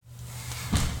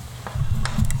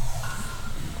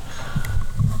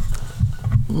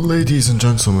Ladies and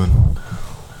gentlemen,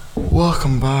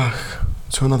 welcome back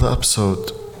to another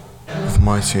episode of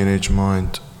My Teenage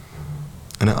Mind.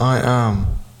 And I am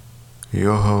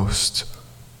your host,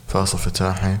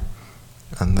 Futuer,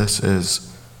 and this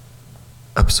is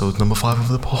episode number 5 of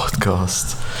the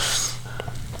podcast.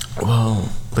 Well,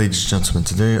 ladies and gentlemen,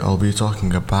 today I'll be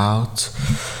talking about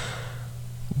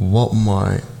what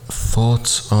my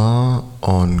thoughts are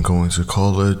on going to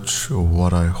college,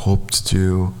 what I hope to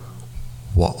do,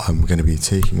 what I'm going to be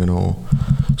taking and all.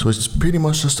 So it's pretty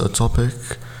much just a topic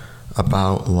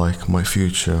about like my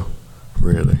future,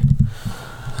 really.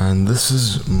 And this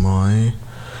is my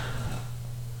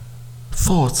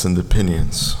thoughts and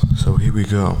opinions. So here we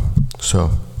go.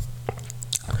 So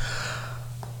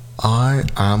I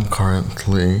am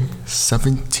currently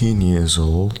 17 years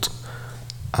old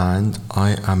and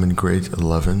I am in grade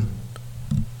 11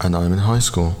 and I'm in high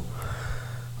school.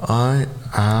 I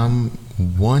am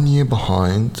 1 year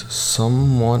behind.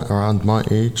 Someone around my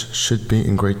age should be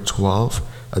in grade 12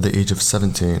 at the age of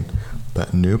 17,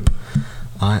 but nope,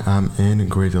 I am in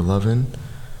grade 11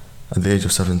 at the age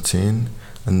of 17,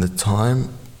 and the time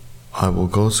I will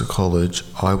go to college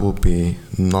I will be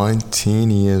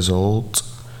 19 years old,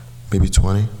 maybe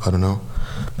 20, I don't know,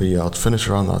 but yeah, I'll finish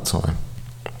around that time.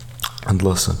 And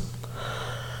listen,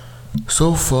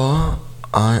 so far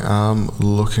I am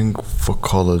looking for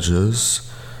colleges.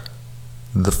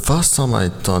 The first time I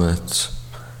had done it,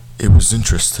 it was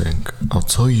interesting. I'll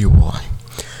tell you why.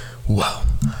 Well,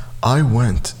 I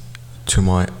went to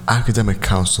my academic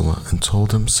counselor and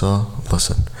told him, sir,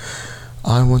 listen,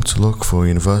 I want to look for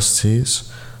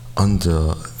universities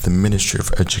under the Ministry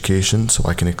of Education so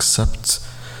I can accept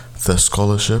the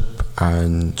scholarship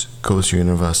and go to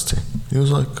university. He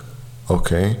was like,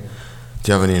 okay,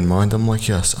 do you have any in mind? I'm like,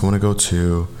 yes, I want to go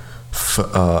to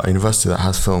a university that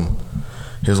has film.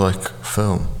 He was like,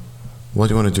 film? What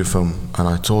do you want to do film? And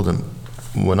I told him,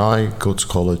 when I go to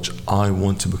college, I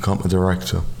want to become a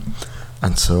director.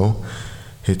 And so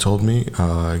he told me,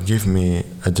 give me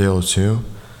a day or two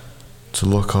to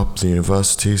look up the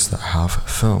universities that have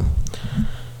film.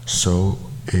 So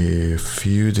a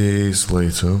few days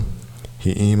later,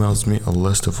 he emails me a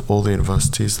list of all the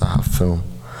universities that have film.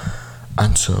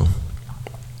 And so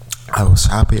I was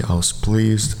happy, I was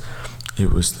pleased. It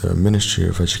was the Ministry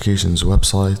of Education's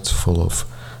website full of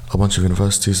a bunch of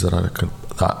universities that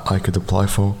I could apply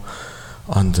for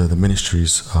under the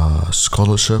ministry's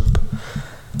scholarship.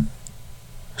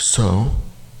 So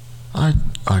I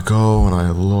go and I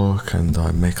look and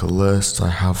I make a list. I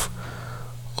have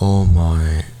all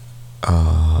my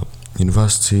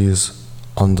universities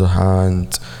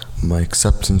underhand, my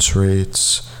acceptance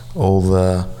rates, all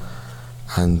there,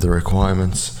 and the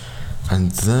requirements.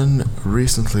 And then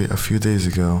recently, a few days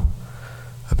ago,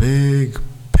 a big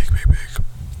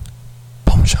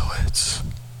bombshell hits.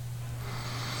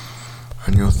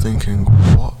 And you're thinking,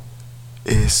 what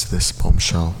is this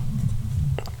bombshell?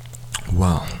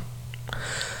 Well,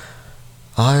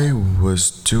 I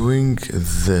was doing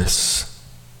this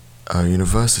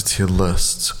university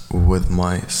list with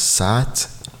my SAT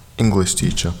English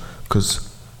teacher,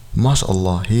 because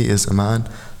mashallah, he is a man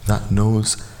that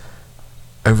knows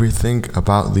everything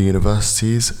about the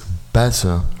universities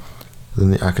better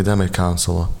than the academic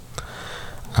counselor.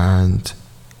 And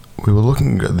we were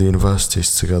looking at the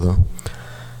universities together,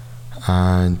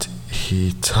 and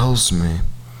he tells me,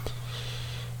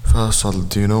 first,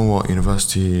 do you know what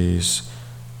universities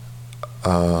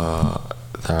that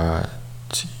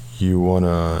you want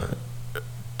to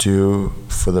do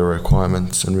for the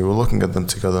requirements? And we were looking at them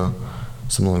together,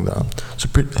 something like that. So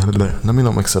let me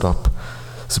not mix it up.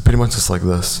 So pretty much it's like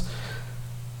this.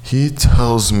 He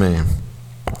tells me,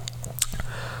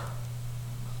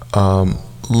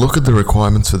 look at the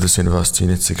requirements for this university.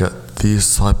 You need to get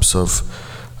these types of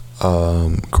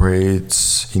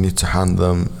grades. You need to hand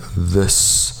them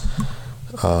this,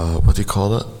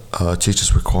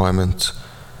 teacher's requirement.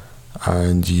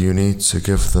 And you need to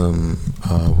give them,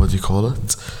 I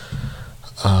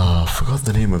forgot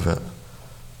the name of it.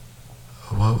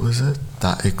 What was it?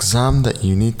 That exam that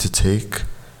you need to take,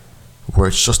 where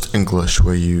it's just English,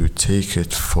 where you take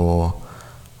it for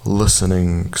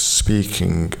listening,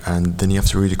 speaking, and then you have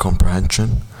to read a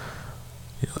comprehension.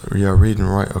 Yeah, read and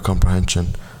write a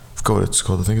comprehension. I forgot what it's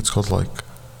called. I think it's called like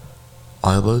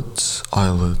eyelids.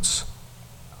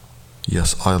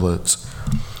 Yes, eyelids.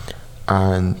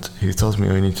 And he tells me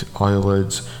I need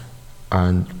eyelids,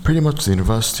 and pretty much the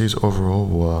universities overall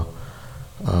were,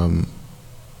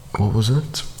 what was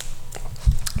it?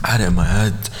 I had it in my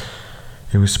head.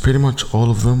 It was pretty much all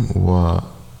of them were,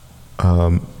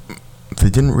 they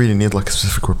didn't really need like a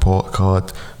specific report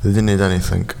card. They didn't need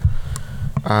anything.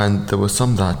 And there was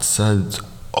some that said,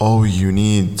 oh, you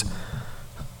need,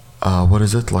 what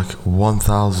is it, like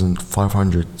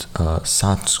 1,500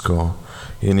 SAT score.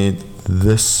 You need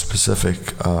this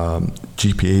specific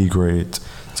GPA grade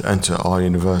to enter our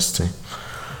university.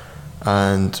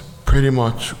 And pretty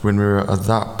much when we were at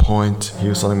that point, he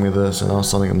was telling me this and I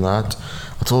was telling him that.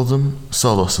 I told him,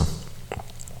 so listen,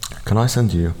 can I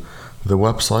send you the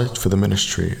website for the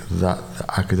ministry that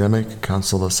the academic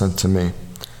counselor sent to me?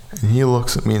 And he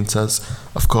looks at me and says,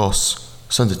 of course,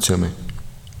 send it to me.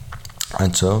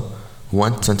 And so,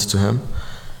 sent it to him.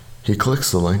 He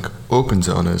clicks the link, opens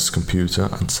it on his computer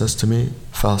and says to me,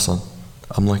 Faisal.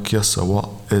 I'm like, yes sir, what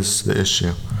is the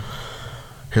issue?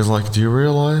 He's like, do you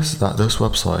realize that this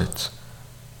website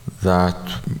that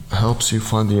helps you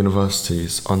find the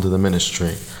universities under the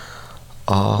ministry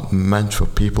are meant for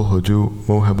people who do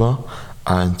Mohaba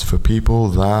and for people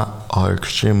that are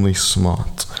extremely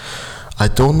smart? I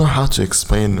don't know how to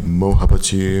explain Mohaba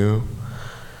to you,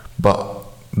 but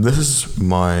this is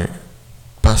my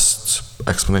best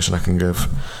explanation I can give.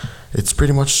 It's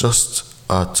pretty much just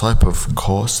a type of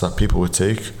course that people would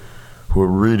take who are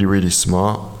really, really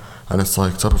smart, and it's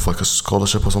like type of like a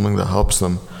scholarship or something that helps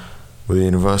them with the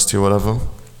university or whatever.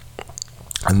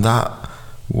 And that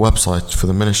website for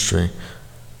the ministry,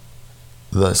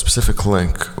 the specific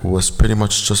link was pretty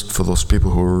much just for those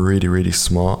people who were really, really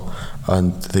smart,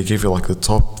 and they gave you like the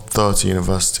top 30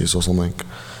 universities or something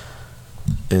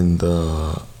in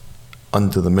the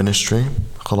under the ministry.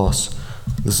 Khalas,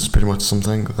 this is pretty much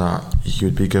something that you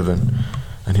would be given.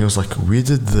 And he was like, we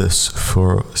did this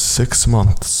for 6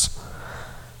 months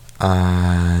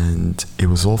and it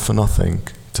was all for nothing,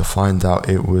 to find out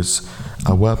it was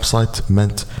a website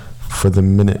meant for the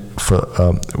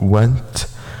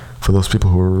for those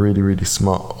people who were really, really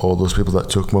smart, or those people that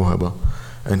took Mohaba.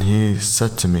 And he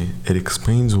said to me, it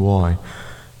explains why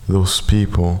those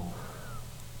people,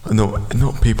 no,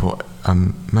 not people,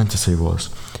 I'm meant to say was,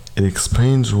 it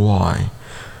explains why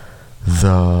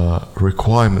the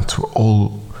requirements were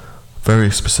all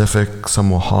very specific.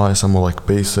 Some were high, some were like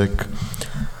basic.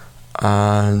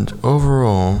 And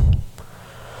overall,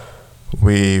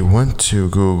 we went to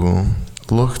Google,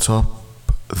 looked up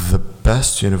the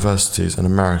best universities in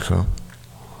America,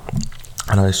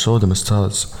 and I showed them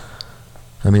stars.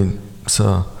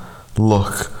 Sir,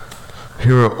 look,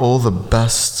 here are all the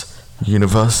best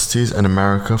universities in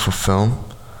America for film.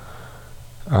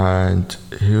 And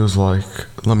he was like,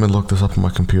 let me look this up on my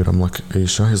computer. I'm like, are you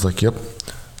sure? He's like, yep.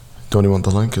 Don't you want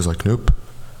the link? He's like, nope.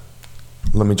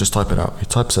 Let me just type it out. He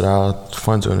types it out,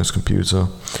 finds it on his computer.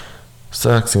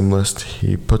 Exact same list.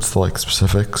 He puts the like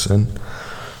specifics in.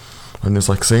 And he's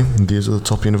like, see, these are the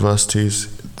top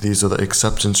universities. These are the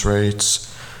acceptance rates.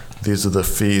 These are the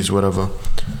fees, whatever.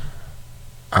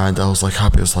 And I was like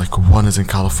happy. It's like one is in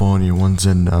California, one's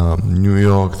in New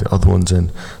York, the other one's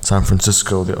in San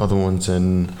Francisco, the other one's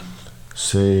in,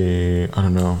 say, I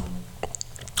don't know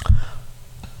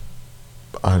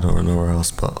where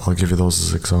else, but I'll give you those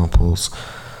as examples.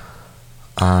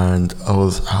 And I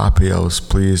was happy, I was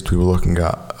pleased. We looked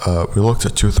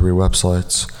at 2 or 3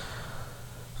 websites,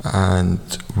 and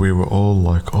we were all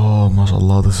like, oh,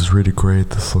 mashallah, this is really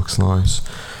great, this looks nice.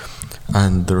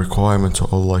 And the requirements are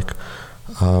all like,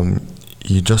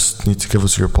 you just need to give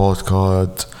us your report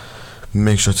card,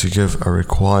 make sure to give a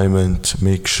requirement,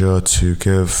 make sure to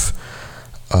give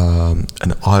an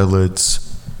IELTS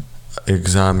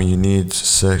exam. You need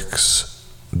 6.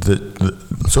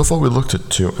 So far we looked at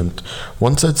 2, and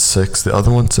one said 6, the other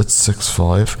one said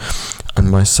 6.5, and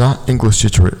my SAT English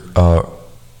teacher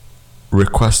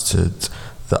requested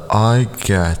that I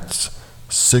get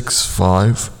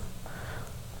 6.5,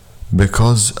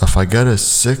 because if I get a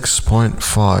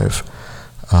 6.5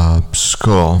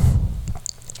 score,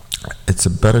 it's a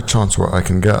better chance where I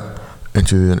can get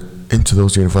into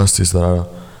those universities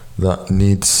that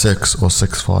need 6 or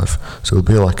 6.5. So it'll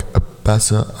be like a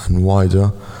better and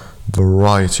wider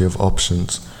variety of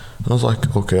options. And I was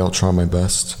like, okay, I'll try my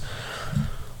best.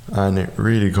 And it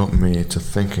really got me to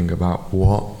thinking about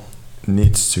what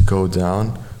needs to go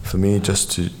down for me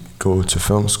just to go to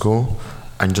film school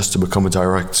and just to become a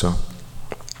director,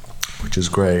 which is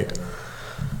great.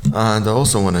 And I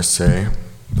also want to say,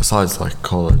 besides like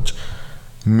college,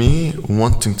 me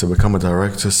wanting to become a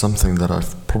director is something that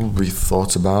I've probably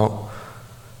thought about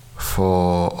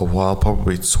for a while,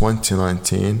 probably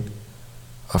 2019.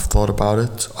 I've thought about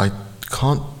it. I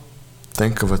can't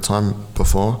think of a time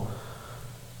before.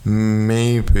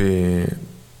 Maybe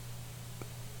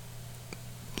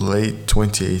late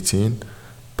 2018,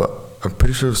 but I'm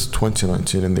pretty sure it was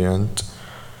 2019 in the end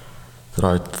that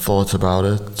I thought about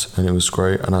it, and it was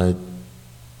great, and I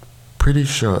pretty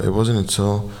sure it wasn't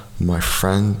until my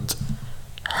friend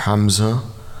Hamza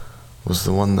was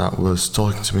the one that was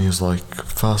talking to me. He was like,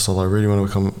 Faisal, I really want to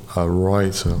become a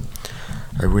writer.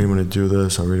 I really want to do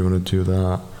this, I really want to do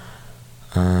that.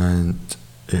 And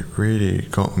it really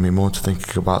got me more to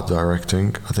thinking about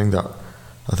directing. I think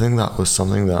that was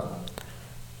something that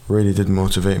really did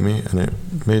motivate me, and it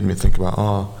made me think about,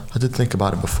 I did think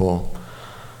about it before,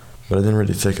 but I didn't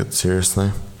really take it seriously.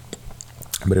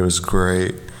 But it was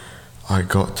great. I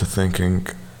got to thinking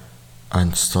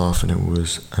and stuff, and it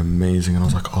was amazing. And I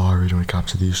was like, I really want to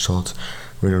capture these shots,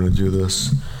 really want to do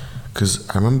this. Because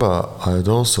I remember I had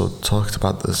also talked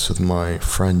about this with my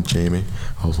friend Jamie.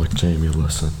 I was like, Jamie,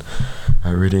 listen,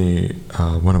 I really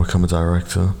want to become a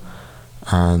director.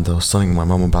 And I was telling my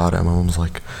mum about it, and my mum was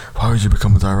like, why would you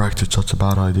become a director? It's such a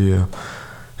bad idea.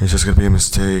 It's just going to be a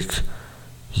mistake.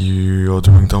 You're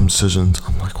doing dumb decisions.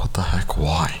 I'm like, what the heck?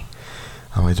 Why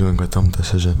am I doing a dumb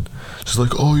decision? She's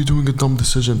like, you're doing a dumb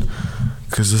decision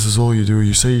because this is all you do.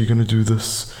 You say you're going to do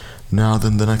this now,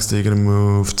 then the next day you're going to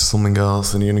move to something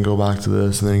else, and you're going to go back to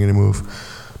this, and then you're going to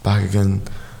move back again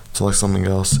to like something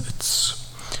else.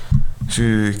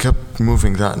 She kept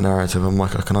moving that narrative. I'm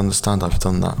like, I can understand I've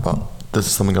done that, but this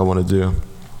is something I want to do.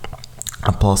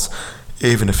 And plus,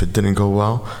 even if it didn't go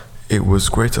well, it was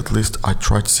great. At least I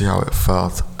tried to see how it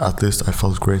felt. At least I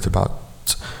felt great about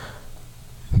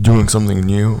doing something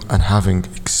new and having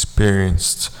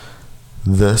experienced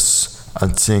this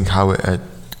and seeing how it had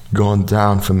gone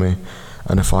down for me,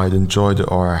 and if I had enjoyed it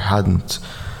or I hadn't.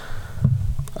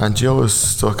 And she always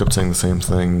still kept saying the same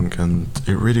thing, and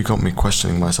it really got me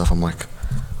questioning myself. I'm like,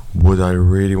 would I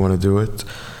really want to do it?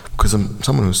 Because I'm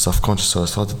someone who's self-conscious, so I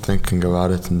started thinking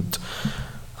about it, and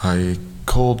I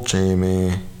called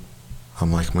Jamie.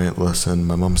 I'm like, mate, listen,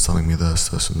 my mum's telling me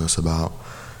this and this about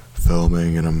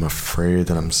filming, and I'm afraid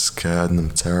and I'm scared and I'm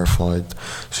terrified.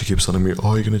 She keeps telling me,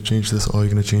 you're gonna change this, you're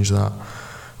gonna change that,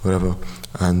 whatever.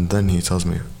 And then he tells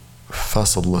me,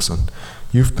 Faisal, listen,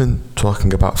 you've been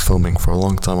talking about filming for a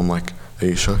long time. I'm like, are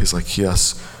you sure? He's like,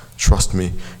 yes, trust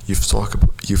me, you've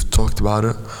talked about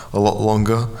it a lot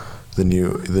longer than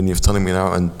you've telling me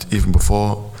now, and even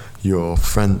before your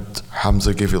friend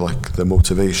Hamza gave you like the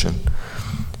motivation.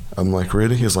 I'm like,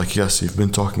 really? He's like, yes, you've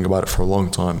been talking about it for a long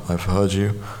time. I've heard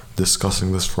you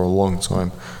discussing this for a long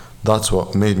time. That's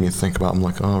what made me think about it. I'm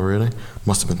like, really?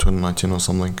 Must have been 2019 or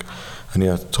something. And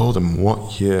I told him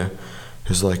what year.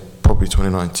 He's like, probably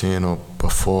 2019 or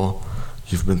before.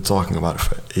 You've been talking about it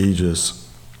for ages.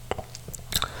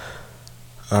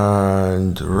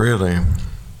 And really,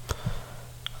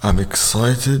 I'm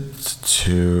excited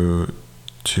to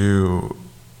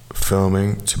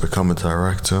filming, to become a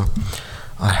director.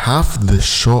 I have this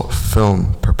short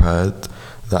film prepared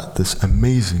that this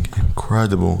amazing,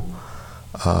 incredible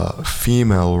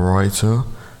female writer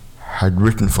had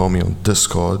written for me on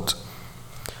Discord.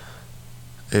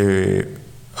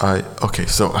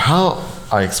 So how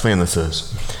I explain this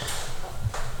is,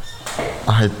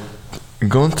 I had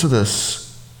gone to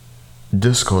this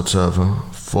Discord server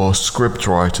for script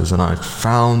writers, and I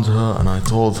found her and I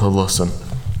told her, listen,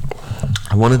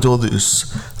 I want to do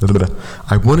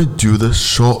this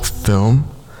short film,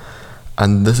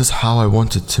 and this is how I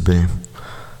want it to be.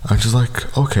 And she's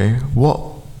like, okay, what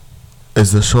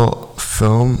is the short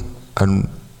film, and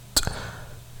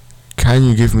can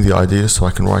you give me the ideas so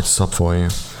I can write this up for you?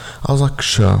 I was like,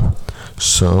 sure.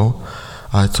 So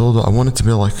I told her I wanted to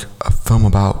be like a film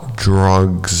about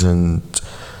drugs and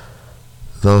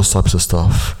those types of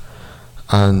stuff.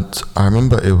 And I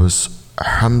remember it was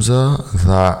Hamza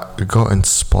that got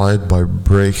inspired by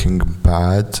Breaking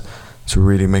Bad to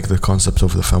really make the concept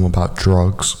of the film about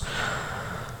drugs.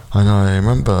 And I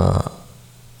remember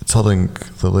telling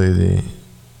the lady,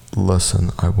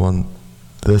 listen, I want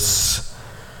this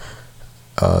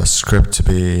script to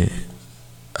be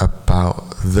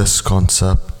about this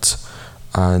concept,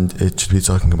 and it should be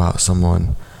talking about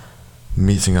someone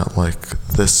meeting at like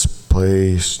this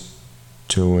place,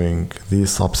 doing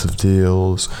these types of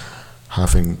deals,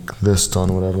 having this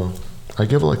done, whatever. I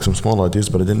gave her like some small ideas,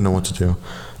 but I didn't know what to do.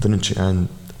 And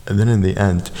then in the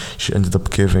end, she ended up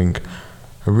giving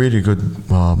a really good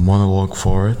monologue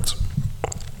for it.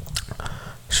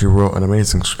 She wrote an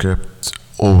amazing script,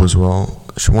 all was well.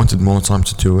 She wanted more time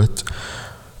to do it,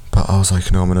 but I was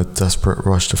like, no, I'm in a desperate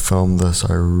rush to film this.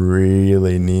 I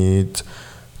really need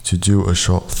to do a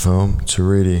short film to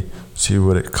really see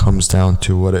what it comes down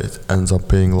to, what it ends up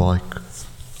being like.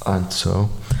 And so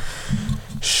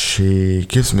she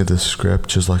gives me this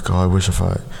script. She's like, I wish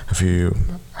if you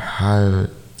had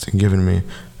given me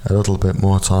a little bit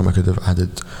more time, I could have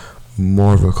added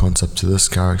more of a concept to this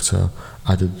character,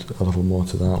 added a little more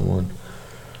to that one.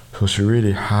 So she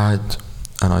really had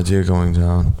an idea going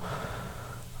down,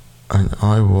 and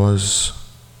I was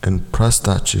impressed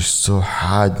that she still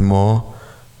had more,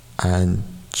 and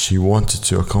she wanted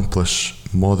to accomplish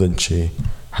more than she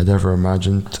had ever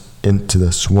imagined into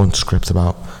this one script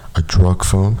about a drug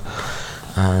film.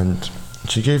 And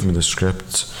she gave me the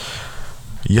script.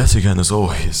 Yet again, as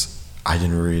always, I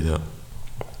didn't read it.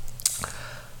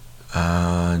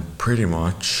 And pretty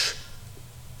much,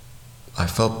 I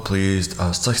felt pleased. I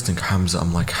was texting Hamza.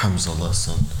 I'm like, Hamza,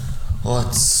 listen,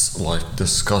 let's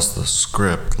discuss the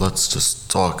script. Let's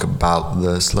just talk about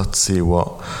this. Let's see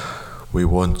what we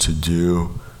want to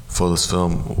do for this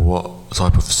film. What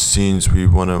type of scenes we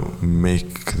want to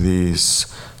make these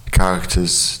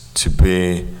characters to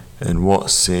be, in what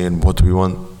scene, what do we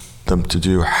want them to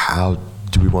do, how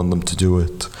do we want them to do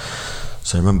it.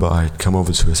 So I remember I'd come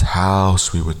over to his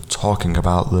house, we were talking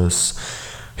about this.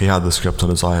 He had the script on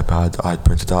his iPad, I'd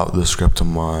printed out the script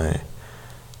on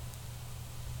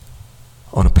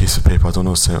a piece of paper. I don't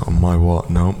know, say on my what,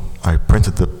 no. I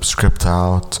printed the script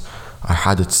out, I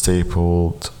had it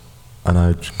stapled, and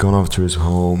I'd gone over to his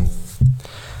home,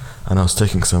 and I was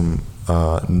taking some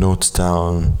notes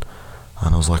down,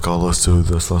 and I was like, oh, let's do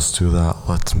this, let's do that,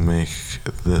 let's make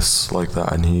this like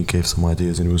that. And he gave some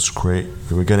ideas, and it was great.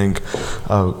 We were getting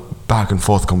a back and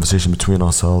forth conversation between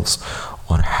ourselves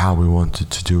on how we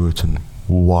wanted to do it and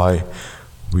why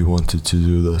we wanted to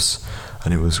do this.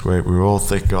 And it was great. We were all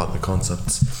thinking out the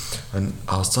concepts, and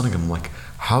I was telling him, like,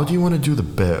 how do you want to do the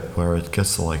bit where it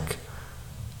gets to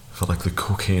for the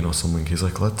cocaine or something? He's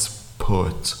like, let's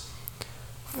put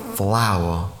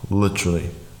flour, literally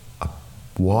a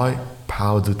white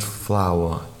powdered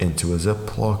flour, into a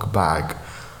Ziploc bag,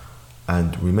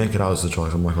 and we make it out as the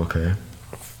drugs. I'm like, okay.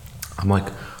 I'm like,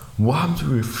 what happened to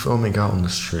we filming out on the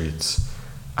streets?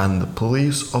 And the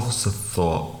police officer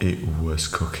thought it was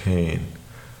cocaine.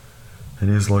 And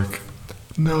he's like,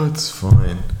 no, it's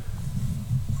fine.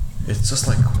 It's just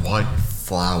like white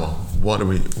flour.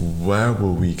 Where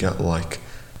will we get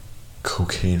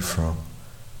cocaine from?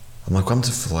 I'm like, what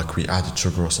happened if we added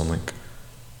sugar or something?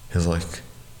 He's like,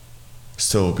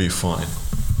 still be fine.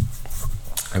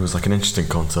 It was an interesting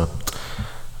concept,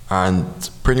 and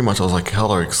pretty much I was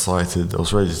hella excited. I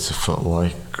was ready to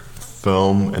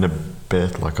film in a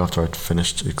bit, after I'd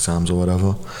finished exams or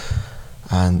whatever,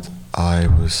 and I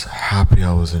was happy.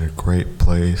 I was in a great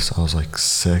place. I was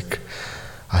sick.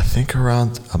 I think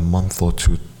around a month or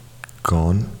two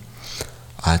gone,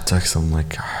 I texted him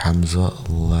Hamza,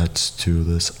 let's do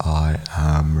this, I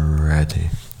am ready.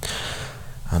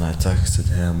 And I texted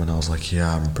him and I was like,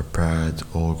 yeah, I'm prepared,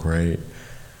 all great.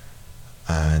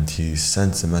 And he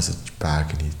sends a message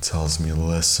back and he tells me,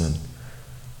 listen,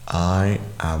 I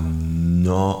am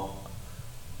not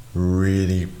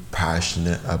really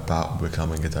passionate about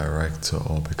becoming a director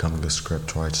or becoming a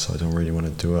scriptwriter, so I don't really want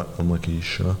to do it. I'm like, are you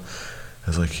sure?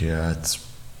 He's like, yeah, it's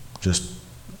just,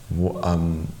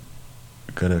 I'm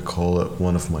gonna call it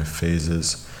one of my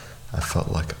phases. I felt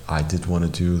like I did want to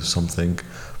do something,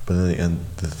 but in the end,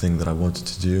 the thing that I wanted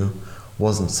to do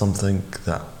wasn't something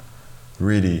that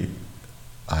really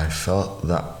I felt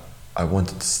that I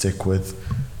wanted to stick with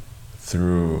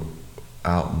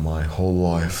throughout my whole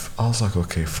life. I was like,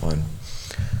 okay, fine.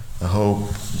 I hope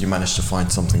you managed to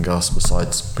find something else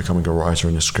besides becoming a writer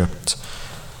and a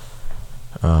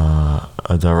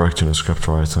director and a script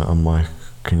writer. I'm like,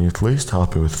 can you at least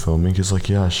help me with filming? He's like,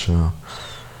 yeah, sure.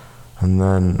 And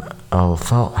then I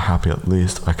felt happy, at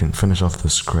least I can finish off the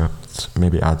script,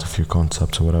 maybe add a few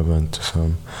concepts or whatever into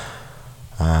film.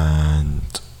 And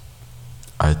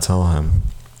I tell him,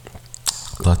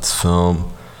 let's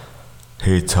film.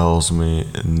 He tells me,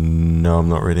 no, I'm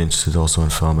not really interested also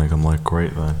in filming. I'm like,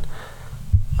 great then.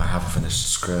 I have a finished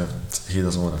script. He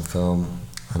doesn't want to film.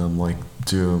 And I'm like,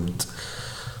 doomed.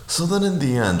 So then in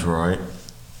the end, right,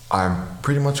 I'm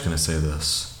pretty much going to say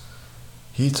this.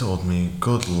 He told me,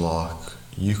 good luck,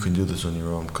 you can do this on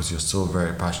your own because you're still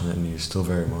very passionate and you're still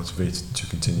very motivated to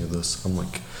continue this. I'm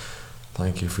like,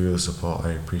 thank you for your support,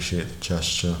 I appreciate the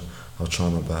gesture, I'll try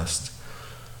my best.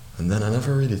 And then I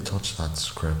never really touched that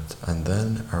script. And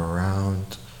then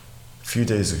around a few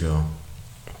days ago,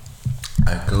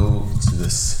 I go to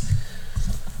this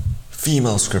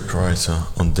female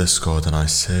scriptwriter on Discord and I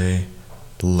say,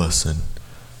 listen,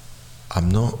 I'm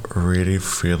not really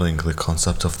feeling the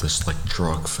concept of this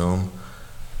drug film.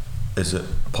 Is it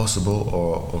possible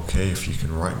or okay if you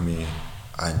can write me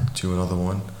and do another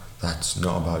one that's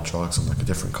not about drugs and a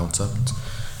different concept?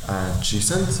 And she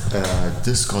sent a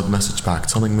Discord message back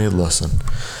telling me, listen,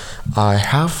 I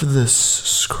have this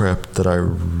script that I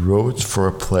wrote for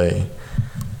a play,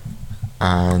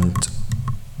 and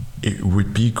it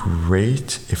would be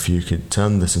great if you could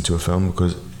turn this into a film,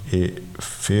 because it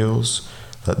feels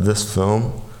that this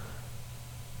film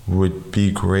would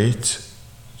be great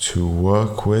to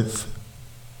work with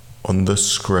on the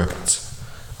script.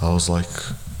 I was like,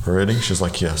 really? She's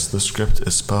like, yes, the script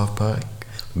is perfect.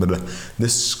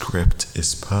 This script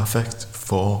is perfect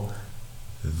for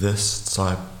this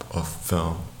type of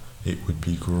film. It would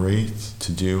be great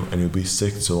to do, and it would be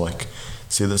sick to like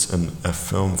see this in a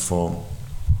film form.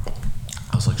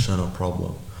 I was like, sure, no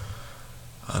problem.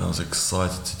 And I was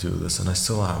excited to do this, and I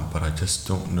still am, but I just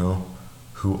don't know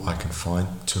who I can find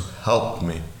to help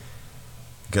me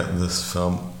get this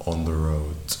film on the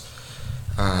road.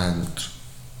 And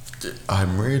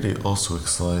I'm really also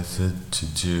excited to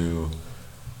do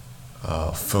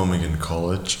filming in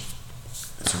college,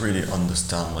 to really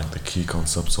understand like the key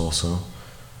concepts also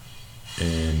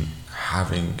in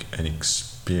having an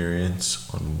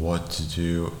experience on what to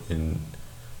do in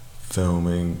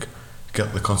filming,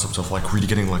 get the concept of like really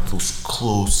getting like those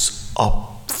close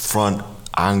up front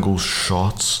angle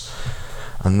shots.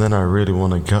 And then I really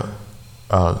want to get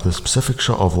the specific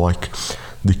shot of like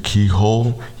the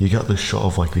keyhole. You get the shot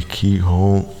of like the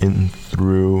keyhole in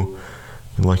through,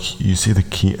 like you see the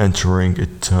key entering,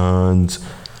 it turns,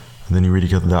 and then you really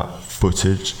get that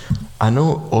footage. I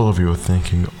know all of you are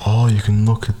thinking, oh, you can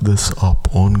look at this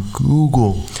up on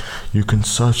Google, you can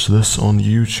search this on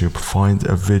YouTube, find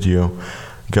a video,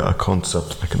 get a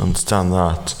concept. I can understand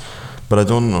that, but I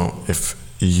don't know if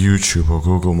YouTube or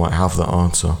Google might have the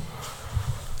answer.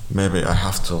 Maybe I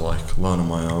have to like learn on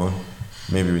my own.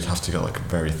 Maybe we'd have to get like a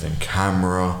very thin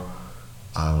camera,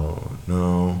 I don't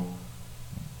know,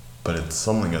 but it's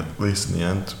something, at least in the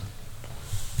end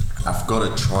I've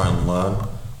got to try and learn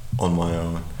on my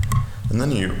own. And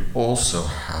then you also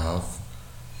have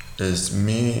is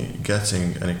me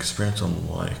getting an experience on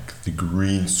like the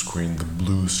green screen, the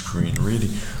blue screen, really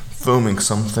filming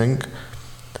something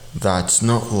that's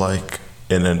not like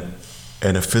in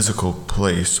a physical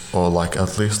place, or like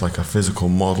at least like a physical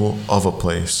model of a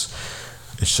place.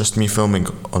 It's just me filming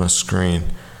on a screen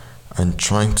and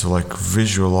trying to like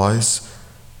visualize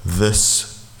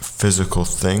this physical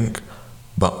thing,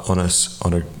 but on a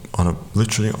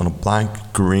literally on a blank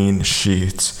green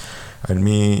sheet, and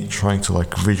me trying to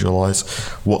like visualize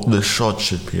what the shot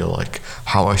should be like,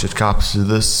 how I should capture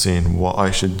this scene, what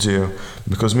I should do.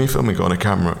 Because me filming on a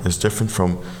camera is different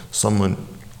from someone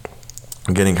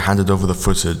getting handed over the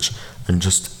footage and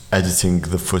just editing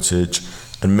the footage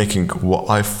and making what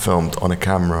I filmed on a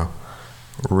camera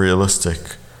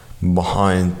realistic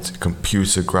behind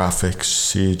computer graphics,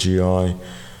 CGI,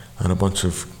 and a bunch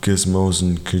of gizmos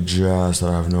and jazz that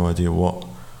I have no idea what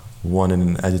one in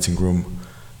an editing room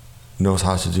knows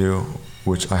how to do,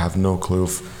 which I have no clue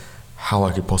of how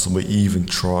I could possibly even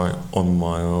try on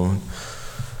my own.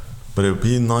 But it would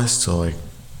be nice to like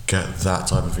get that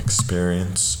type of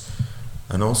experience.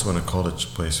 And also in a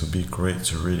college place, it would be great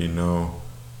to really know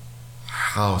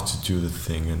how to do the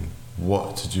thing and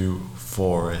what to do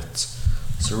for it.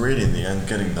 So really in the end,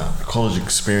 getting that college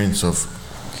experience of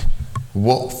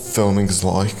what filming is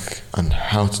like and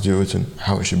how to do it and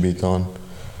how it should be done.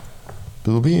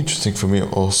 But it'll be interesting for me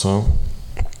also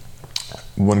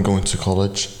when going to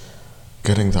college,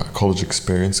 getting that college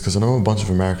experience, because I know a bunch of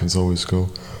Americans always go,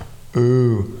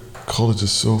 oh, college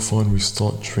is so fun, we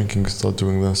start drinking, we start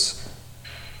doing this.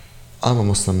 I'm a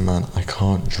Muslim man, I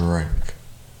can't drink,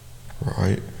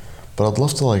 right? But I'd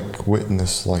love to like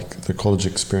witness like the college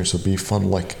experience. Would be fun,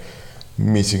 like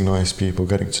meeting nice people,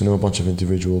 getting to know a bunch of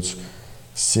individuals,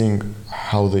 seeing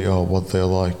how they are, what they're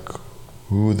like,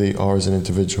 who they are as an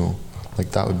individual.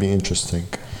 Like that would be interesting.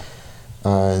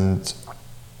 And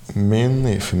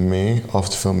mainly for me,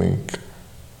 after filming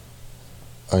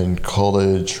in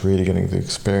college, really getting the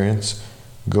experience,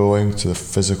 going to the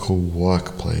physical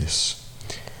workplace.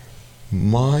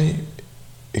 My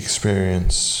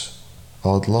experience,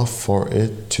 I'd love for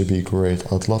it to be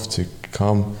great. I'd love to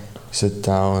come, sit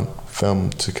down,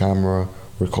 film to camera,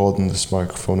 record in this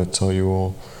microphone and tell you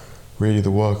all, really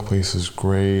the workplace is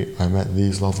great. I met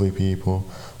these lovely people.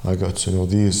 I got to know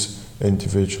these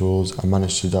individuals. I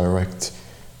managed to direct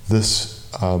this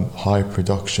high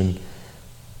production,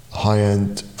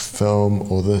 high-end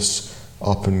film, or this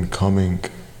up-and-coming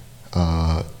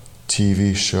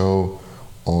TV show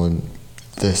on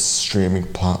this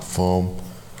streaming platform,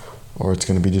 or it's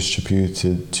going to be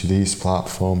distributed to these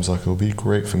platforms. Like, it'll be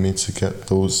great for me to get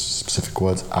those specific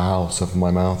words out of my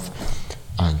mouth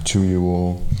and to you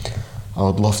all. I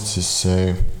would love to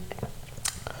say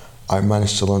I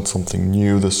managed to learn something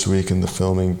new this week in the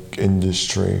filming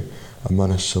industry. I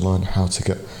managed to learn how to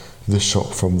get this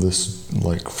shot from this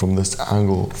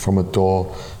angle from a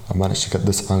door. I managed to get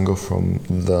this angle from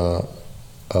the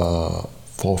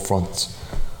forefront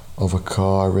of a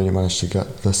car. I really managed to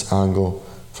get this angle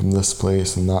from this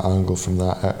place and that angle from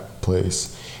that place.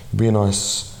 It'd be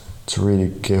nice to really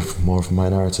give more of my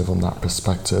narrative on that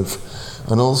perspective.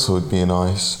 And also it'd be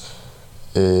nice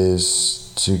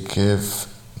is to give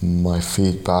my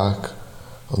feedback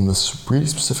on this really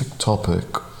specific topic,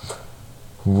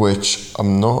 which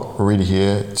I'm not really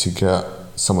here to get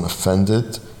someone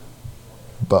offended,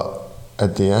 but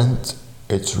at the end,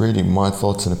 it's really my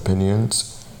thoughts and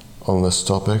opinions on this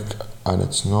topic, and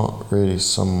it's not really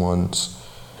someone's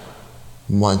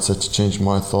mindset to change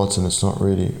my thoughts, and it's not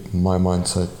really my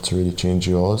mindset to really change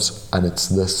yours, and it's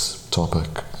this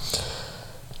topic.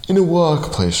 In a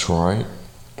workplace, right?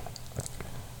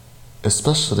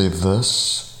 Especially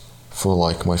this, for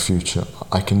like my future,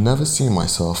 I can never see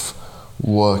myself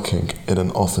working in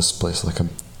an office place. Like, I'm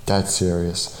dead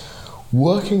serious.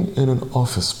 Working in an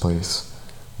office place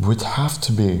would have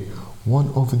to be one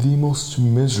of the most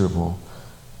miserable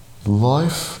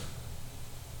life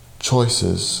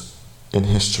choices in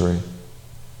history.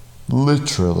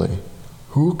 Literally,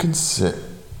 who can sit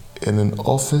in an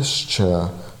office chair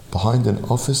behind an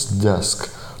office desk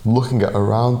looking at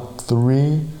around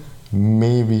 3,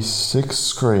 maybe 6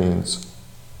 screens,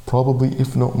 probably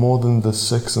if not more than the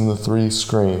 6 and the 3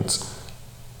 screens,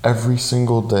 every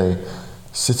single day,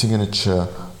 sitting in a chair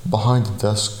behind a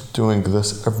desk doing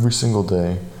this every single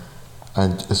day,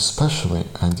 and especially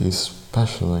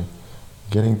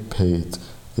getting paid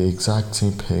the exact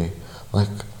same pay. Like,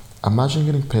 imagine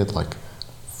getting paid like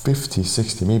 50,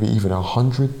 60, maybe even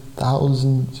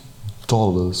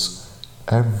 $100,000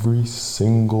 every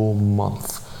single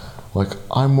month. Like,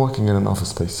 I'm working in an office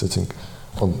space, sitting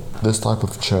on this type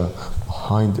of chair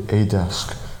behind a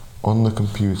desk on the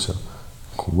computer,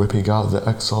 whipping out the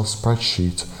Excel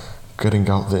spreadsheet, getting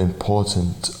out the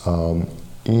important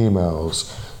emails,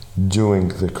 doing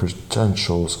the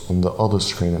credentials on the other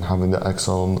screen, and having the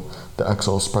Excel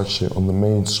spreadsheet on the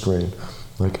main screen.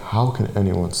 Like, how can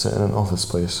anyone sit in an office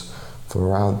space for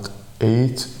around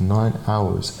 8-9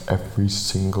 hours every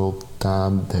single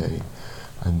damn day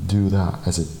and do that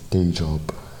as a day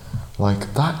job?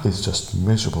 Like, that is just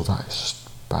miserable. That is just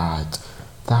bad.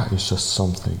 That is just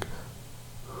something.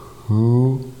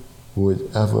 Who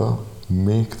would ever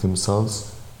make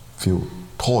themselves feel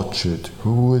tortured?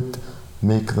 Who would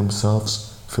make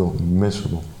themselves feel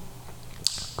miserable?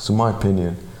 So, in my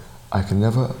opinion, I can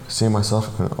never see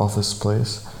myself in an office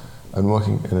place and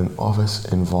working in an office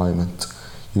environment.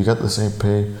 You get the same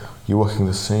pay, you're working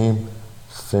the same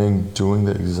thing, doing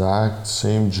the exact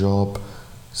same job,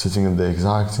 sitting in the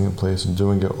exact same place and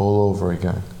doing it all over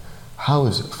again. How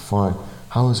is it fun?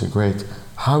 How is it great?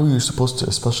 How are you supposed to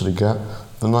especially get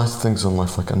the nice things in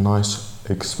life, like a nice,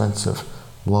 expensive,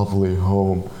 lovely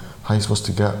home? How are you supposed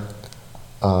to get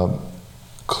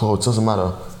clothes? Doesn't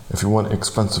matter if you want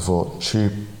expensive or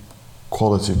cheap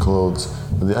quality clothes.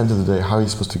 At the end of the day, how are you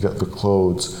supposed to get the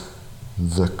clothes,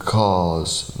 the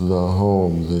cars, the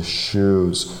home, the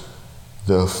shoes,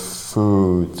 the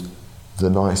food, the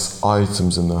nice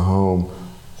items in the home,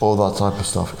 all that type of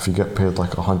stuff, if you get paid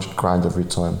like 100 grand every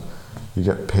time, you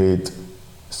get paid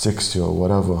 60 or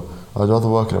whatever? I'd rather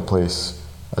work in a place,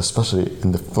 especially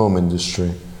in the film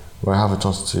industry, where I have a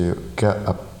chance to get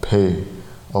a pay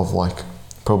of like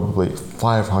probably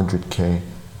 500k,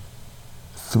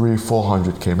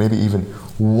 300-400k, maybe even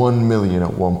 1 million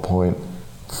at one point,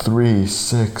 3,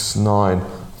 6, 9,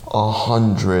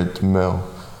 100 mil.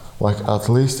 Like, at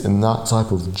least in that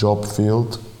type of job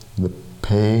field, the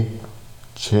pay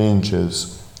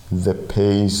changes, the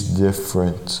pay is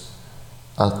different.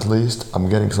 At least I'm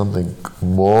getting something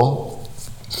more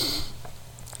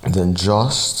than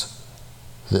just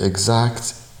the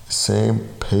exact same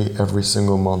pay every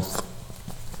single month.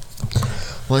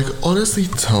 Like, honestly,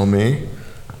 tell me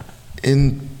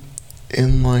in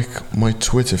like my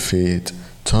Twitter feed,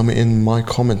 tell me in my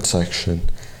comment section,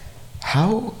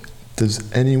 how does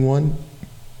anyone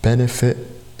benefit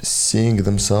seeing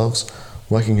themselves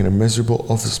working in a miserable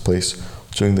office place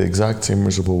doing the exact same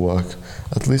miserable work?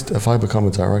 At least if I become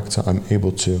a director, I'm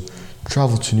able to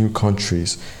travel to new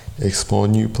countries, explore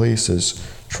new places,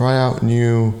 try out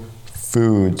new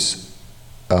foods,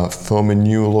 film in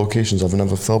new locations I've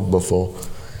never filmed before.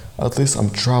 At least I'm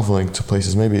traveling to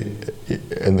places, maybe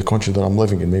in the country that I'm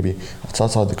living in, maybe it's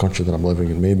outside the country that I'm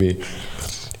living in, maybe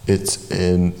it's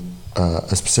in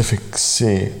a specific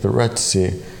sea, the Red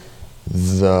Sea,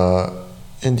 the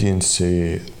Indian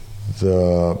Sea,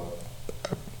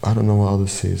 I don't know what other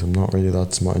seas, I'm not really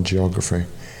that smart in geography,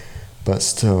 but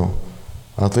still,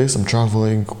 At least I'm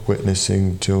traveling,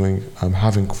 witnessing, I'm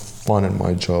having fun in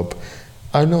my job.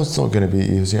 I know it's not going to be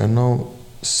easy. I know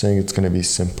saying it's going to be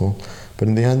simple, but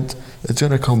in the end, it's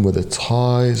going to come with its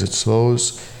highs, its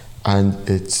lows, and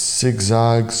its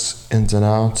zigzags, ins and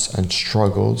outs, and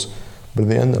struggles. But in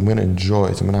the end, I'm going to enjoy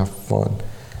it. I'm going to have fun.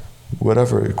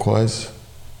 Whatever it requires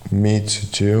me to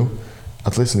do,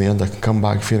 at least in the end, I can come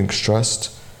back feeling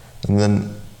stressed and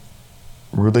then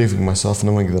relieving myself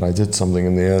knowing that I did something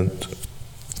in the end.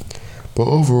 But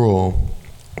overall,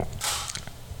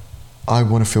 I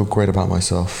want to feel great about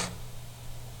myself.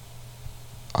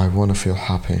 I want to feel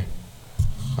happy.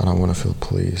 And I want to feel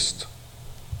pleased.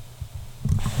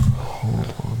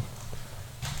 Hold on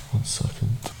 1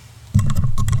 second.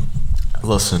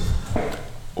 Listen,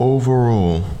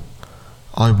 overall,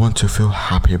 I want to feel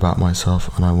happy about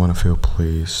myself and I want to feel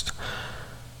pleased.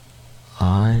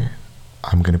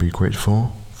 I'm going to be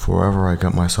grateful for wherever I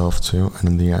get myself to, and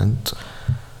in the end,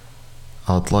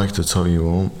 I'd like to tell you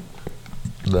all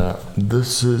that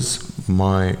this is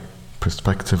my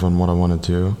perspective on what I want to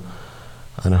do,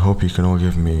 and I hope you can all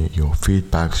give me your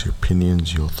feedbacks, your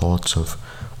opinions, your thoughts of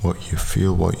what you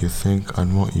feel, what you think,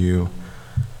 and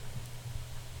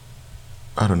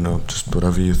just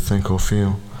whatever you think or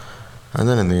feel. And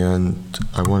then in the end,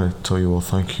 I want to tell you all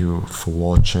thank you for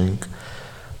watching.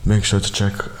 Make sure to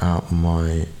check out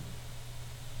my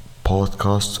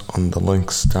podcast on the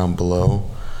links down below.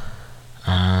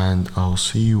 And I'll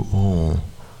see you all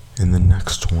in the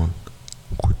next one.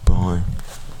 Goodbye.